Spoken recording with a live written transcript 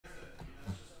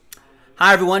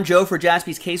Hi everyone, Joe for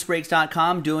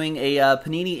JaspysCaseBreaks.com doing a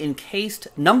Panini Encased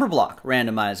number block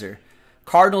randomizer.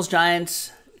 Cardinals,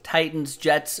 Giants, Titans,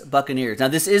 Jets, Buccaneers. Now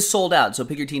this is sold out, so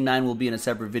Pick Your Team 9 will be in a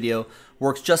separate video.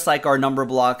 Works just like our number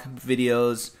block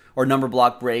videos or number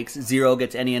block breaks. 0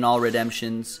 gets any and all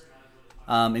redemptions,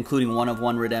 including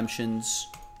 1-of-1 redemptions.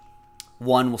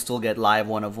 1 will still get live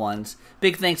 1-of-1s.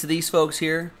 Big thanks to these folks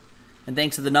here. And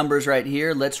thanks to the numbers right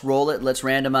here. Let's roll it. Let's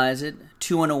randomize it.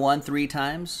 2 and a 1 3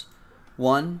 times.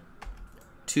 1,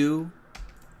 2,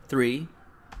 3.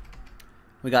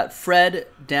 We got Fred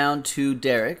down to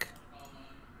Derek.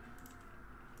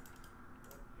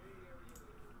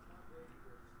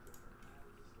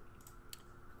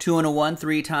 Two and a 1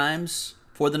 3 times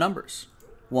for the numbers.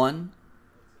 1,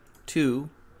 2,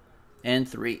 and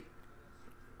 3.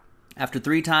 After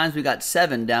 3 times, we got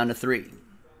 7 down to 3.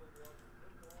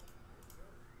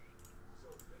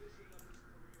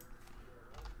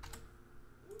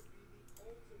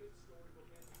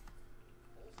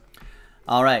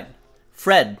 All right.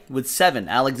 Fred with 7,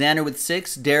 Alexander with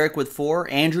 6, Derek with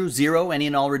 4, Andrew 0. Any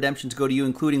and all redemptions go to you,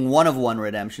 including 1-of-1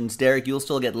 redemptions. Derek, you'll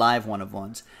still get live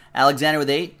 1-of-1s. Alexander with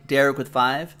 8, Derek with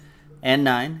 5, and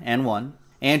 9, and 1.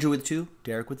 Andrew with 2,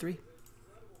 Derek with 3.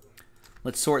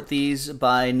 Let's sort these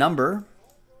by number.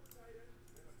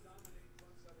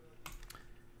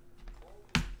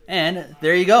 And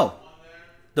there you go.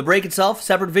 The break itself,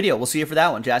 separate video. We'll see you for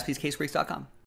that one. JaspysCaseBreaks.com.